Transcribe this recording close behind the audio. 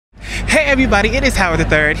Hey everybody, it is Howard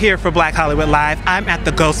III here for Black Hollywood Live. I'm at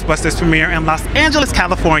the Ghostbusters premiere in Los Angeles,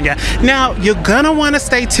 California. Now, you're gonna wanna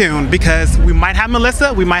stay tuned because we might have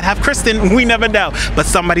Melissa, we might have Kristen, we never know. But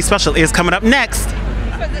somebody special is coming up next.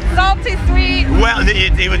 Was it salty, sweet? Well,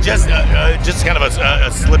 it was just kind of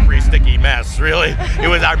a slippery, sticky mess, really. It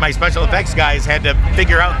was my special effects guys had to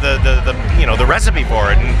figure out the recipe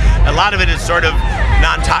for it, and a lot of it is sort of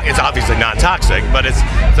it's obviously non-toxic, but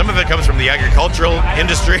some of it comes from the agricultural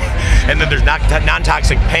industry, and then there's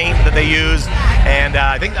non-toxic paint that they use, and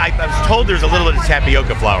I was told there's a little bit of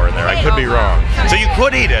tapioca flour in there. I could be wrong. So you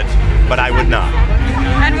could eat it, but I would not.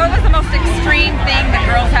 And what was the most extreme thing that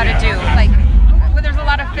girls had to do? There's a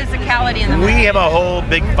lot of physicality in the movie. We have a whole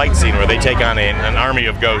big fight scene where they take on an army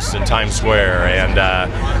of ghosts in Times Square, and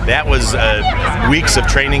that was weeks of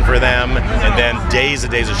training for them, and then days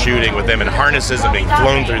and days of shooting with them in harnesses and being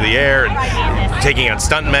flown through the air and taking on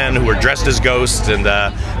stuntmen who were dressed as ghosts, and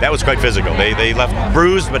that was quite physical. They left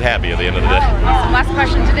bruised but happy at the end of the day. Last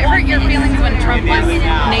question, did it hurt your feelings when Trump was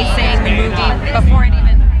naysaying the movie before it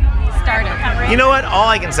even started? You know what? All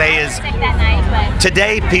I can say is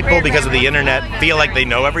today people, because of the internet, feel like they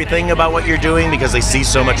know everything about what you're doing because they see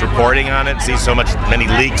so much reporting on it, see many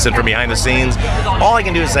leaks and from behind the scenes. All I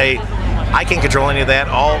can do is say, I can't control any of that.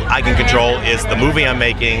 All I can control is the movie I'm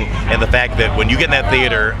making and the fact that when you get in that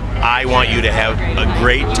theater, I want you to have a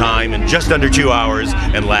great time in just under 2 hours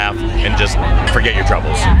and laugh and just forget your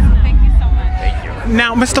troubles. Thank you so much. Thank you.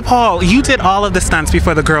 Now, Mr. Paul, you did all of the stunts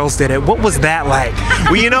before the girls did it. What was that like?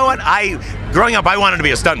 Well, you know what? Growing up, I wanted to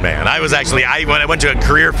be a stuntman. When I went to a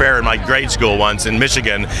career fair in my grade school once in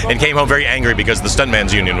Michigan and came home very angry because the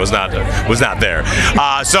stuntman's union was not there.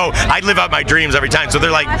 So I'd live out my dreams every time. So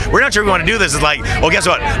they're like, "We're not sure we want to do this." It's like, well, guess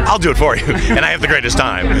what? I'll do it for you, and I have the greatest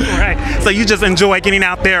time. Right. So you just enjoy getting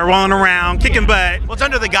out there, rolling around, kicking butt. Well, it's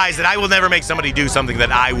under the guise that I will never make somebody do something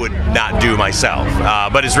that I would not do myself.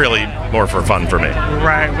 But it's really more for fun for me.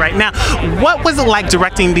 Right. Now, what was it like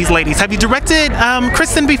directing these ladies? Have you directed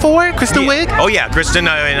Kristen before? Kristen Wiig? Oh yeah, Kristen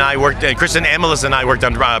Kristen and Melissa and I worked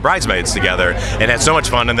on Bridesmaids together and had so much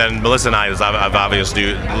fun. And then Melissa and I have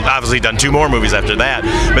obviously done 2 more movies after that.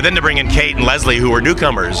 But then to bring in Kate and Leslie, who were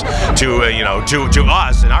newcomers to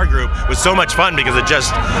us and our group, was so much fun because it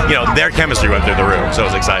just their chemistry went through the roof. So it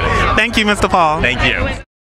was exciting. Thank you, Mr. Paul. Thank you.